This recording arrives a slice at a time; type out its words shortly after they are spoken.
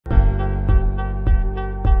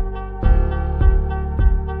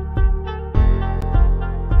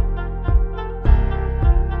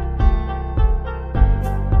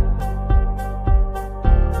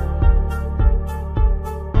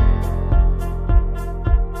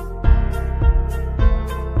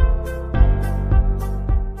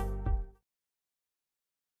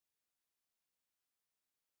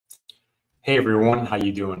Hey everyone, how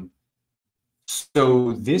you doing?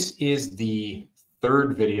 So this is the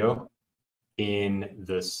third video in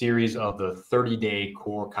the series of the 30-day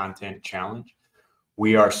core content challenge.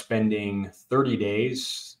 We are spending 30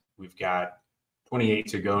 days, we've got 28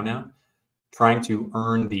 to go now, trying to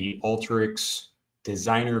earn the Alteryx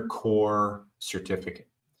Designer Core certificate.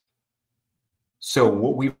 So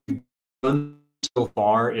what we've done so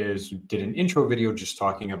far is did an intro video just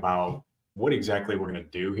talking about what exactly we're going to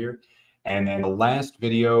do here. And then the last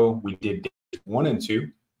video we did days 1 and 2,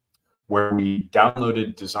 where we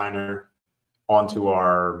downloaded Designer onto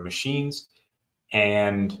our machines.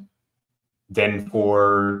 And then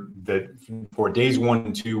for days 1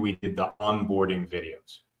 and 2, we did the onboarding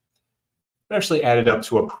videos. It actually added up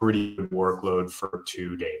to a pretty good workload for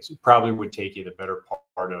 2 days. It probably would take you the better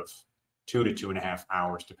part of 2 to 2.5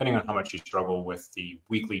 hours, depending on how much you struggle with the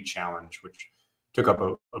weekly challenge, which took up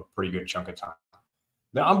a pretty good chunk of time.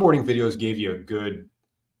 The onboarding videos gave you a good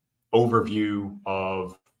overview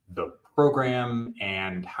of the program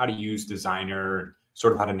and how to use Designer,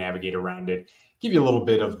 sort of how to navigate around it, give you a little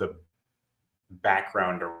bit of the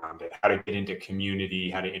background around it, how to get into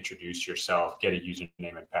community, how to introduce yourself, get a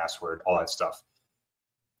username and password, all that stuff.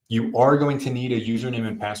 You are going to need a username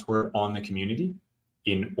and password on the community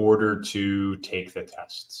in order to take the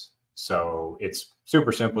tests. So it's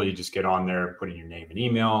super simple. You just get on there, put in your name and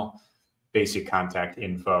email, basic contact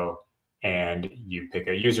info, and you pick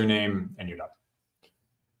a username and you're done.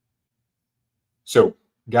 So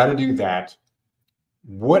got to do that.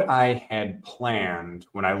 What I had planned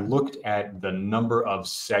when I looked at the number of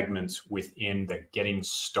segments within the getting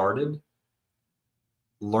started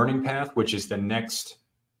learning path, which is the next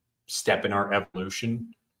step in our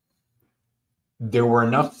evolution, there were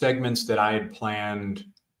enough segments that I had planned,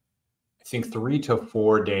 I think 3 to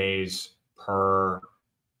 4 days per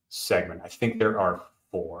segment. I think there are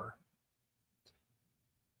 4.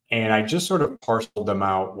 And I just sort of parceled them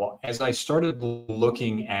out. Well, as I started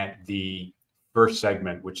looking at the first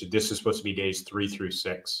segment, which this is supposed to be days 3 through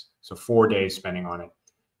 6, so 4 days spending on it,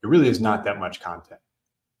 it really is not that much content.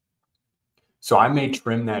 So I may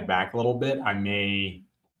trim that back a little bit. I may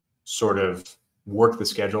sort of work the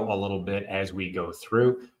schedule a little bit as we go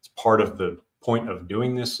through. It's part of the point of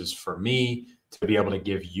doing this is for me to be able to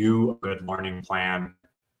give you a good learning plan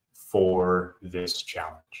for this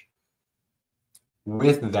challenge.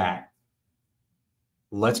 With that,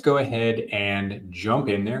 let's go ahead and jump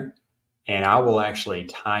in there, and I will actually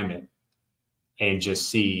time it and just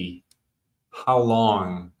see how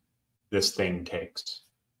long this thing takes.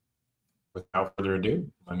 Without further ado,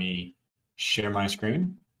 let me share my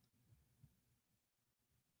screen.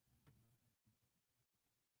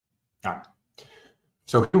 All right.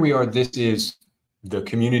 So here we are. This is the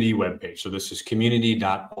community webpage. So this is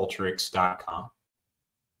community.alteryx.com.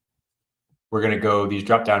 We're going to go, these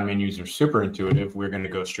drop-down menus are super intuitive. We're going to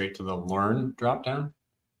go straight to the Learn drop-down,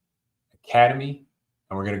 Academy,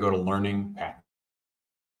 and we're going to go to Learning Path.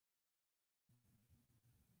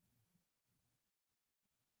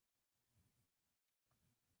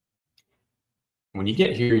 When you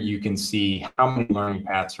get here, you can see how many learning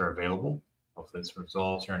paths are available. Hopefully this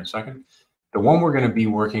resolves here in a second. The one we're going to be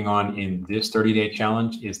working on in this 30-day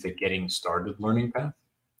challenge is the Getting Started learning path.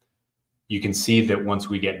 You can see that once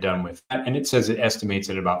we get done with that, and it says it estimates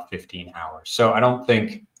at about 15 hours. So I don't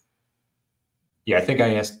think, yeah, I think I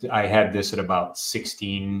had this at about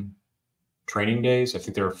 16 training days. I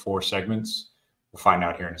think there are 4 segments. We'll find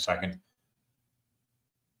out here in a second.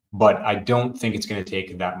 But I don't think it's going to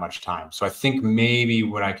take that much time. So I think maybe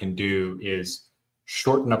what I can do is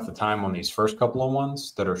shorten up the time on these first couple of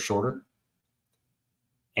ones that are shorter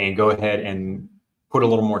and go ahead and put a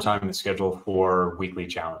little more time in the schedule for weekly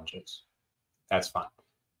challenges. That's fine.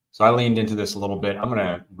 So I leaned into this a little bit. I'm going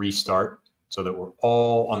to restart so that we're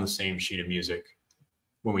all on the same sheet of music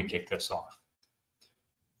when we kick this off.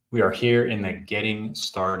 We are here in the Getting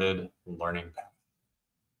Started learning path.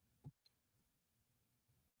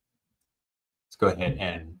 Let's go ahead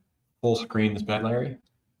and full screen this bad, Larry.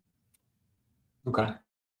 Okay.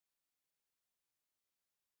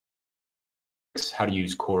 How to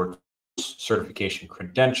use core certification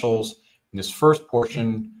credentials. In this first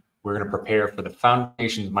portion, we're going to prepare for the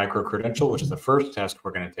Foundations Micro Credential, which is the first test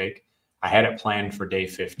we're going to take. I had it planned for day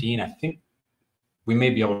 15. I think we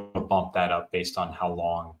may be able to bump that up based on how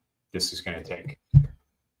long this is going to take.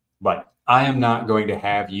 But I am not going to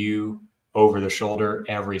have you over the shoulder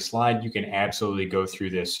every slide. You can absolutely go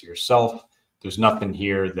through this yourself. There's nothing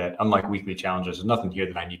here that, unlike weekly challenges, there's nothing here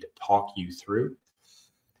that I need to talk you through.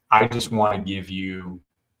 I just want to give you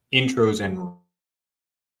intros and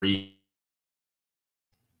read,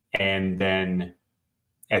 and then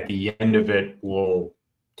At the end of it, we'll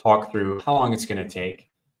talk through how long it's going to take,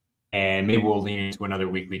 and maybe we'll lean into another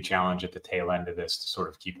weekly challenge at the tail end of this to sort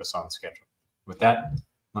of keep us on schedule. With that,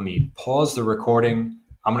 let me pause the recording.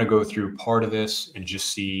 I'm going to go through part of this and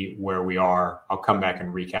just see where we are. I'll come back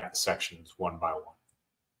and recap the sections one by one.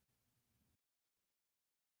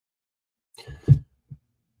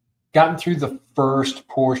 Gotten through the first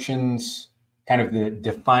portions, kind of the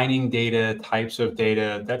defining data, types of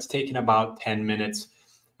data. That's taken about 10 minutes.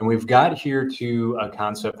 And we've got here to a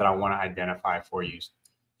concept that I want to identify for you.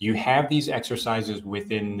 You have these exercises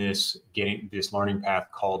within this learning path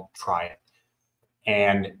called Try It.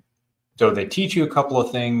 And so they teach you a couple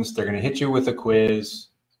of things. They're going to hit you with a quiz.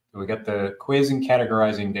 We got the quiz and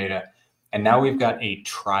categorizing data. And now we've got a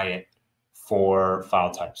Try It for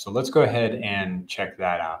file type. So let's go ahead and check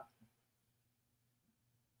that out.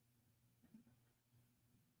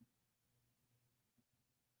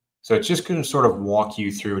 So it's just going to sort of walk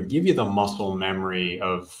you through and give you the muscle memory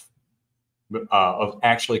of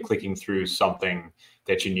actually clicking through something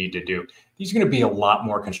that you need to do. These are going to be a lot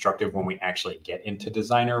more constructive when we actually get into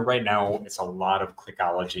Designer. Right now, it's a lot of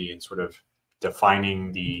clickology and sort of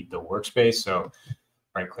defining the workspace. So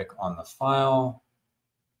right click on the file,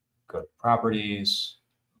 go to properties.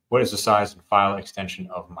 What is the size and file extension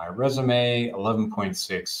of my resume?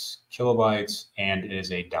 11.6 kilobytes, and it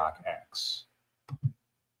is a docx.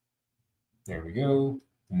 There we go.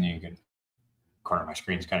 And then you can, corner of my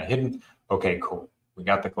screen is kind of hidden. Okay, cool. We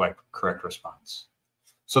got the correct response.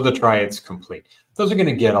 So the Try It's complete. Those are going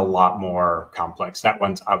to get a lot more complex. That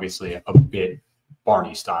one's obviously a bit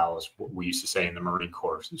Barney style, is what we used to say in the Marine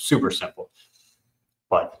Corps. Super simple.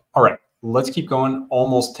 But all right, let's keep going.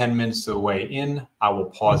 Almost 10 minutes of the way in. I will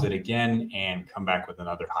pause it again and come back with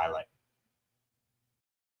another highlight.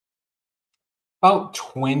 About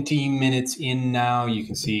 20 minutes in now. You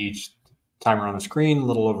can see timer on the screen, a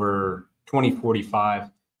little over 20:45.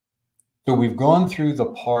 So we've gone through the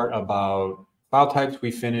part about file types. We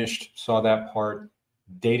finished, saw that part.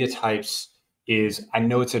 Data types is, I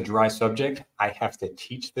know it's a dry subject. I have to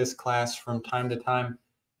teach this class from time to time.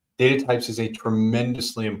 Data types is a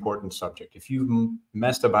tremendously important subject. If you've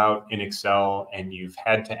messed about in Excel and you've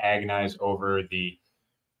had to agonize over the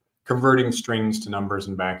converting strings to numbers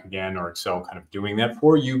and back again, or Excel kind of doing that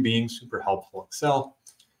for you, being super helpful Excel,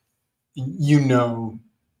 you know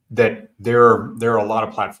that there are a lot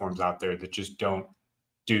of platforms out there that just don't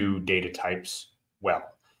do data types well.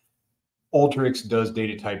 Alteryx does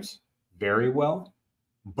data types very well,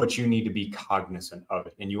 but you need to be cognizant of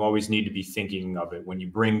it. And you always need to be thinking of it when you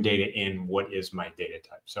bring data in. What is my data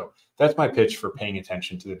type? So that's my pitch for paying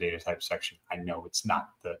attention to the data type section. I know it's not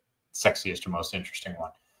the sexiest or most interesting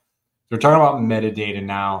one. So we're talking about metadata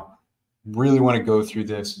now. Really want to go through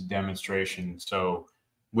this demonstration. So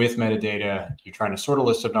with metadata, you're trying to sort a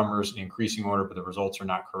list of numbers in increasing order, but the results are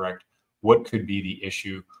not correct. What could be the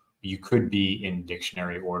issue? You could be in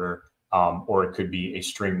dictionary order, or it could be a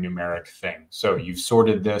string numeric thing. So you've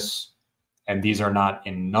sorted this, and these are not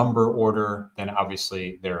in number order, then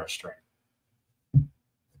obviously they're a string.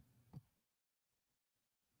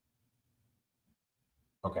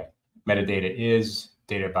 Okay, metadata is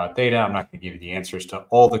data about data. I'm not going to give you the answers to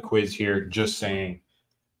all the quiz here, just saying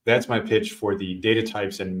that's my pitch for the data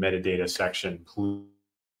types and metadata section. Please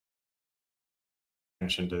pay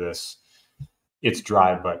attention to this. It's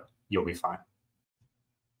dry, but you'll be fine.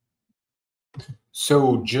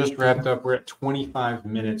 So just wrapped up. We're at 25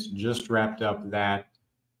 minutes. Just wrapped up that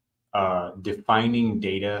defining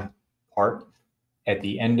data part. At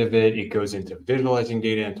the end of it, it goes into visualizing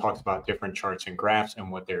data and talks about different charts and graphs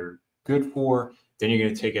and what they're good for. Then you're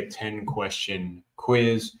going to take a 10-question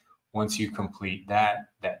quiz. Once you complete that,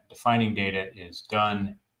 that defining data is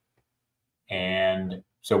done. And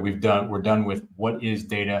so we're done with what is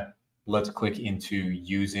data. Let's click into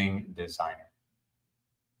using Designer.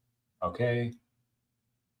 Okay.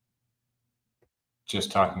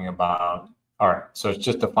 Just talking about, all right, so it's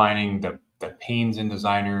just defining the panes in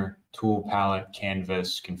Designer, tool palette,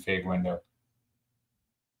 canvas, config window.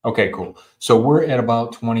 Okay, cool. So we're at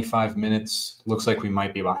about 25 minutes. Looks like we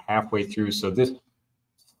might be about halfway through. So this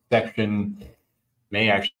section may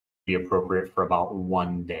actually be appropriate for about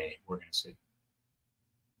one day. We're going to see.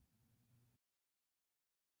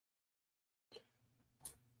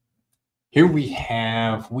 Here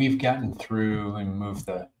we've gotten through and moved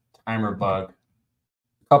the timer bug.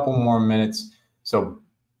 A couple more minutes. So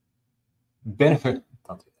benefits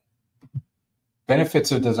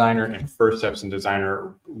of Designer and first steps in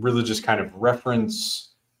Designer, really just kind of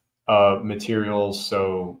reference materials.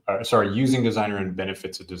 So using Designer and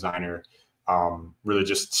benefits of Designer, really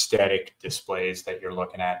just static displays that you're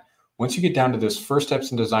looking at. once you get down to this first steps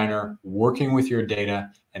in Designer, working with your data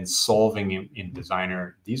and solving in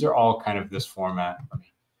Designer, these are all kind of this format. Let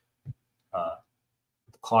me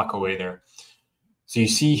clock away there. So you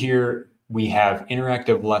see here, we have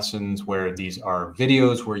interactive lessons where these are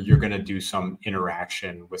videos where you're going to do some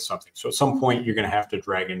interaction with something. So at some point, you're going to have to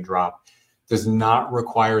drag and drop. Does not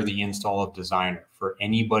require the install of Designer. For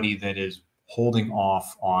anybody that is holding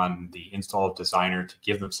off on the install of Designer to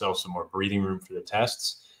give themselves some more breathing room for the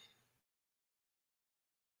tests,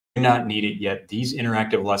 do not need it yet. These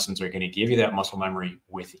interactive lessons are going to give you that muscle memory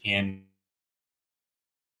within.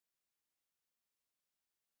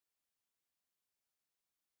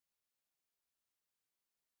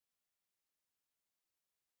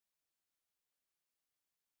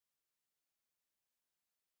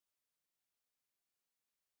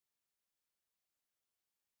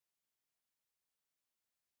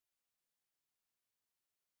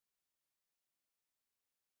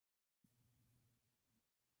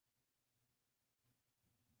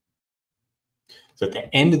 So at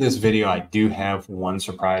the end of this video, I do have one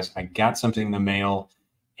surprise. I got something in the mail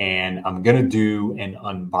and I'm going to do an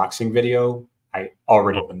unboxing video. I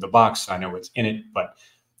already opened the box, so I know what's in it, but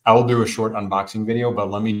I will do a short unboxing video,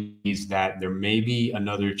 but let me tease that there may be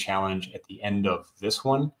another challenge at the end of this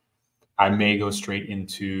one. I may go straight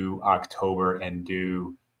into October and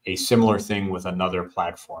do a similar thing with another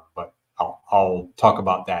platform, but I'll talk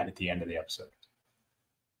about that at the end of the episode.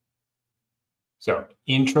 So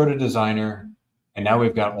intro to Designer. And now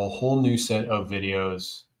we've got a whole new set of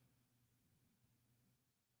videos.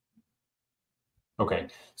 Okay,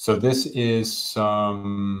 so this is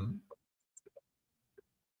some,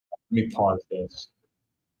 let me pause this.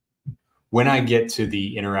 When I get to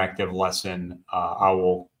the interactive lesson, I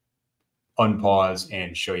will unpause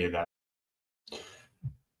and show you that.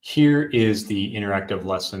 Here is the interactive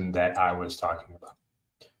lesson that I was talking about.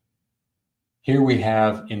 Here we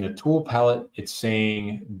have in the tool palette, it's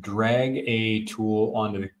saying drag a tool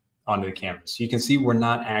onto the canvas. So you can see we're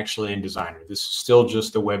not actually in Designer. This is still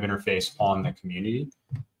just the web interface on the community,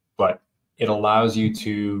 but it allows you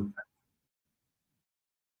to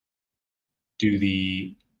do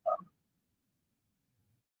the,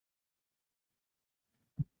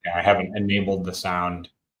 I haven't enabled the sound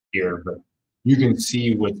here, but you can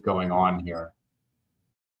see what's going on here.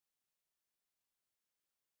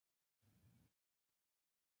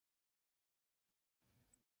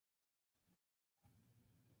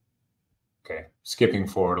 Okay, skipping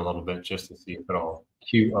forward a little bit just to see if it'll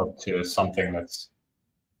cue up to something that's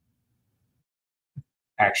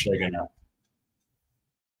actually gonna,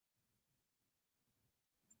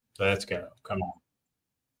 let's go, come on.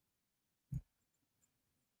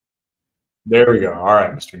 There we go. All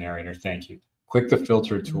right, Mr. Narrator, thank you. Click the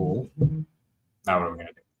filter tool. Now what are we gonna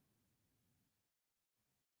do?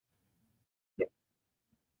 Yep.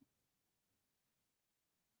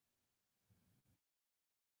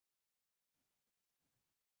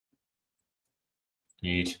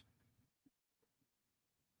 Neat.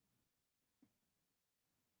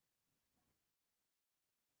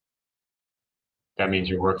 That means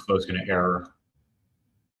your workflow is gonna error.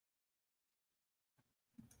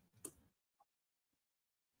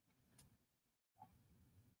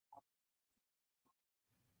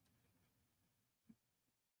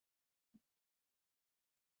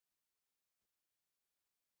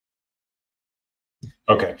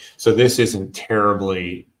 Okay, so this isn't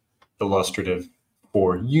terribly illustrative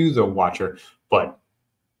for you, the watcher, but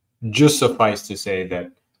just suffice to say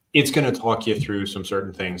that it's going to talk you through some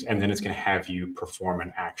certain things and then it's going to have you perform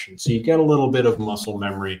an action. So you get a little bit of muscle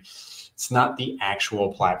memory. It's not the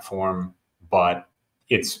actual platform, but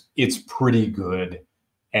it's pretty good.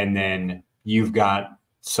 And then you've got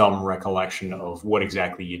some recollection of what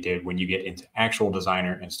exactly you did when you get into actual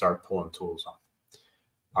Designer and start pulling tools on.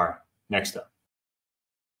 All right, next up.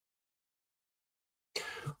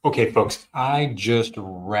 Okay, folks, I just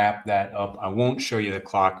wrapped that up. I won't show you the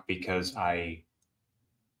clock because I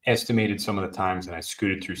estimated some of the times and I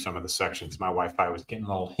scooted through some of the sections. My Wi-Fi was getting a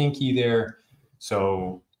little hinky there.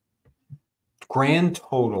 So grand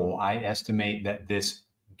total, I estimate that this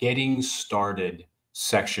getting started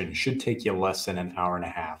section should take you less than an hour and a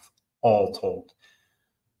half, all told.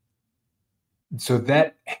 So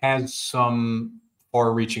that has some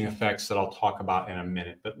far-reaching effects that I'll talk about in a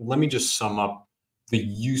minute. But let me just sum up the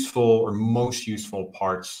useful or most useful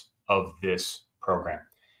parts of this program.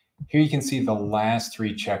 Here you can see the last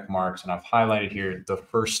three check marks, and I've highlighted here the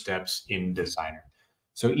first steps in Designer.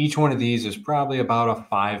 So each one of these is probably about a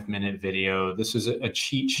 5-minute video. This is a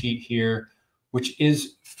cheat sheet here, which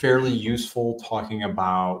is fairly useful, talking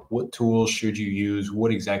about what tools should you use,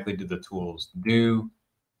 what exactly do the tools do.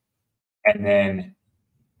 and then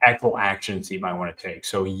actual actions you might want to take.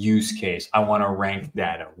 So use case, I want to rank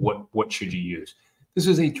data. What should you use? This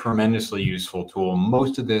is a tremendously useful tool.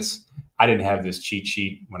 Most of this, I didn't have this cheat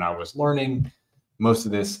sheet when I was learning. Most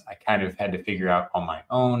of this I kind of had to figure out on my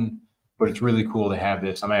own, but it's really cool to have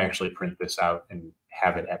this. I might actually print this out and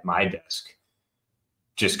have it at my desk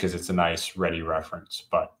just because it's a nice ready reference.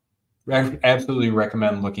 But I absolutely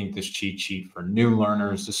recommend looking at this cheat sheet for new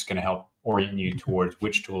learners. This is going to help orient you towards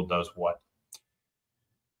which tool does what.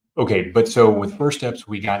 Okay, but so with first steps,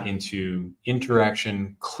 we got into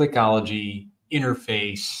interaction, clickology,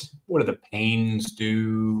 interface, what do the panes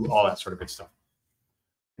do, all that sort of good stuff.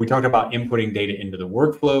 We talked about inputting data into the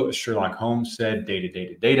workflow. As Sherlock Holmes said, data,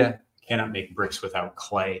 data, data. Cannot make bricks without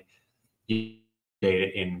clay.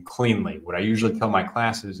 Data in cleanly. What I usually tell my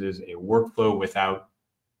classes is a workflow without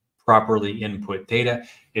properly input data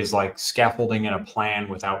is like scaffolding in a plan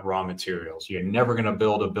without raw materials. You're never going to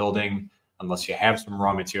build a building unless you have some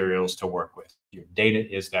raw materials to work with. Your data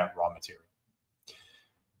is that raw material.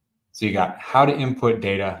 So you got how to input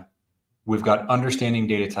data. We've got understanding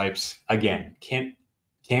data types. Again, can't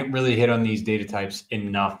really hit on these data types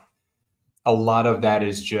enough. A lot of that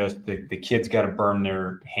is just the kids got to burn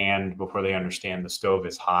their hand before they understand the stove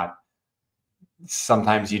is hot.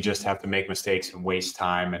 Sometimes you just have to make mistakes and waste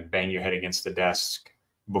time and bang your head against the desk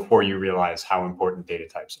before you realize how important data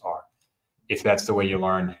types are. If that's the way you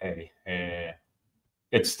learn, hey,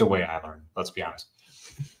 it's the way I learn, let's be honest.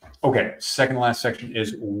 Okay, second to last section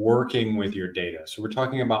is working with your data. So we're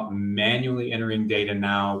talking about manually entering data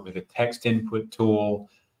now with a text input tool,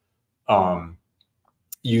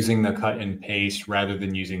 using the cut and paste rather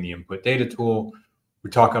than using the input data tool.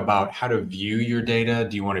 We talk about how to view your data.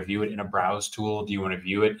 Do you want to view it in a browse tool? Do you want to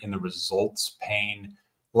view it in the results pane?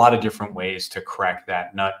 A lot of different ways to crack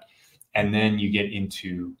that nut. And then you get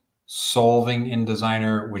into solving in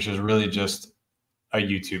Designer, which is really just a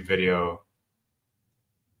YouTube video.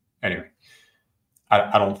 Anyway,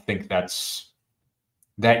 I don't think that's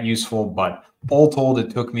that useful, but all told,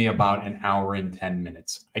 it took me about an hour and 10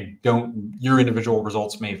 minutes. Your individual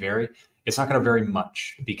results may vary. It's not going to vary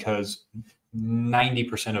much because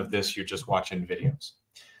 90% of this, you're just watching videos.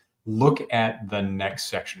 Look at the next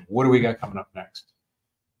section. What do we got coming up next?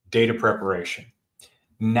 Data preparation.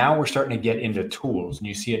 Now we're starting to get into tools, and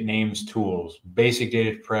you see it names tools, basic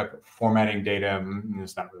data prep, formatting data.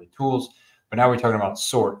 It's not really tools, but now we're talking about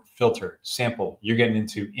sort, filter, sample. You're getting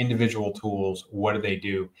into individual tools. What do they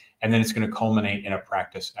do? And then it's going to culminate in a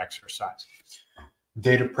practice exercise.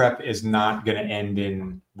 Data prep is not going to end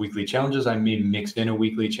in weekly challenges. I mean, mixed in a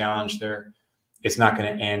weekly challenge there. It's not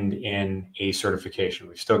going to end in a certification.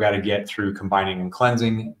 We've still got to get through combining and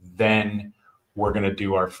cleansing. Then we're going to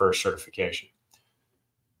do our first certification.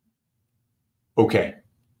 Okay,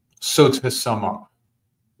 so to sum up,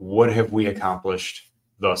 what have we accomplished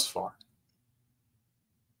thus far?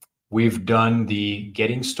 We've done the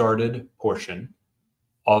getting started portion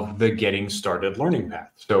of the getting started learning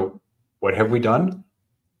path. So what have we done?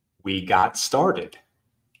 We got started.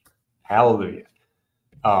 Hallelujah.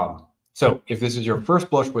 So if this is your first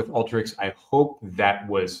blush with Alteryx, I hope that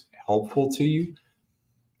was helpful to you.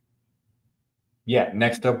 Yeah,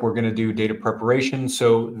 next up, we're going to do data preparation.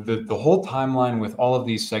 So the whole timeline with all of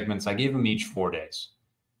these segments, I gave them each 4 days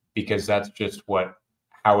because that's just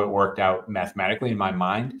how it worked out mathematically in my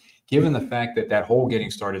mind. Given the fact that that whole getting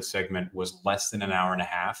started segment was less than an hour and a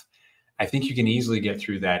half, I think you can easily get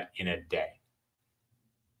through that in a day.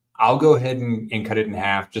 I'll go ahead and cut it in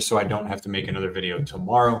half just so I don't have to make another video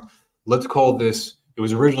tomorrow. Let's call this, it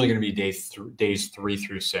was originally going to be days 3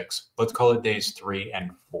 through 6. Let's call it days 3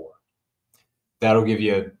 and 4. That'll give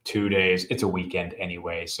you 2 days. It's a weekend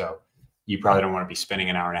anyway, so you probably don't want to be spending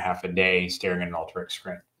an hour and a half a day staring at an Alteryx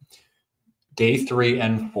screen. Day 3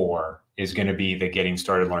 and 4 is going to be the getting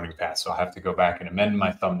started learning path, so I'll have to go back and amend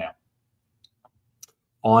my thumbnail.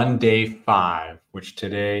 On day 5, which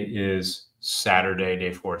today is Saturday,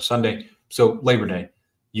 day 4 is Sunday, so Labor Day,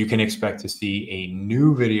 you can expect to see a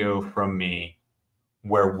new video from me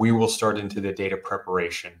where we will start into the data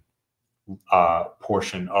preparation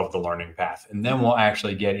portion of the learning path. And then we'll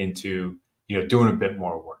actually get into, doing a bit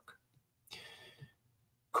more work.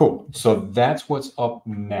 Cool. So that's what's up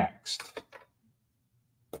next.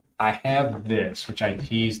 I have this, which I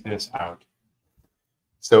teased this out.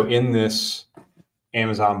 So in this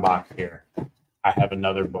Amazon box here, I have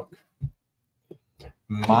another book.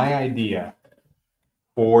 My idea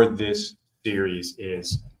for this series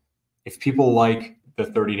is if people like the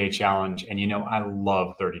 30-day challenge, and I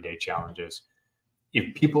love 30-day challenges.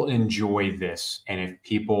 If people enjoy this, and if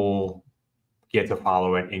people get to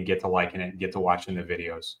follow it and get to liking it and get to watching the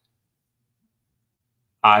videos,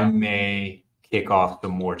 I may kick off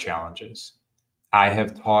some more challenges. I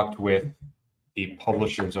have talked with the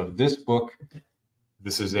publishers of this book.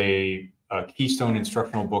 This is a keystone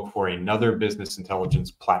instructional book for another business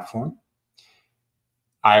intelligence platform.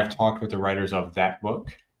 I have talked with the writers of that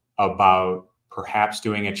book about perhaps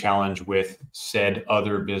doing a challenge with said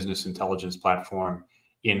other business intelligence platform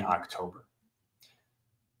in October.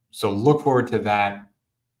 So look forward to that.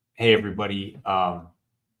 Hey, everybody.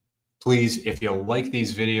 Please, if you like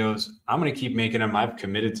these videos, I'm going to keep making them. I've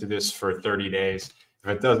committed to this for 30 days. If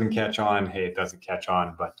it doesn't catch on, hey, it doesn't catch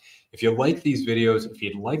on. But if you like these videos, if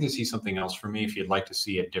you'd like to see something else from me, if you'd like to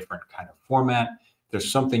see a different kind of format, if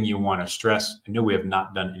there's something you want to stress. I know we have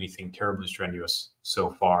not done anything terribly strenuous so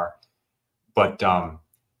far. But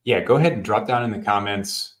yeah, go ahead and drop down in the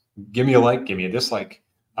comments. Give me a like, give me a dislike,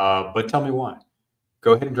 but tell me why.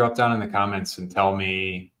 Go ahead and drop down in the comments and tell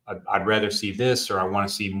me I'd rather see this, or I want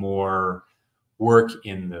to see more work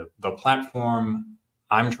in the platform.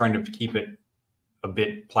 I'm trying to keep it a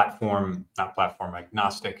bit not platform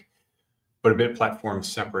agnostic, but a bit platform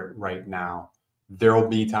separate right now. There'll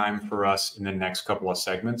be time for us in the next couple of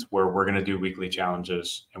segments where we're going to do weekly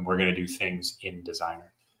challenges and we're going to do things in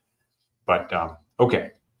Designer. But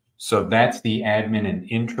okay, so that's the admin and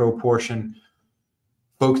intro portion.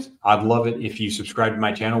 Folks, I'd love it if you subscribe to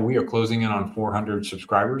my channel. We are closing in on 400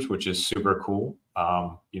 subscribers, which is super cool.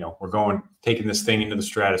 We're taking this thing into the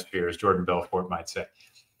stratosphere, as Jordan Belfort might say.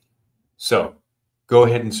 So go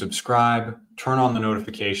ahead and subscribe, turn on the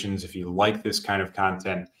notifications if you like this kind of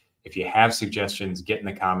content. If you have suggestions, get in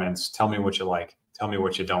the comments. Tell me what you like. Tell me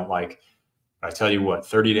what you don't like. But I tell you what,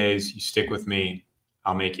 30 days, you stick with me.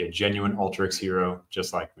 I'll make you a genuine Alteryx hero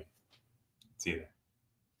just like me. See you there.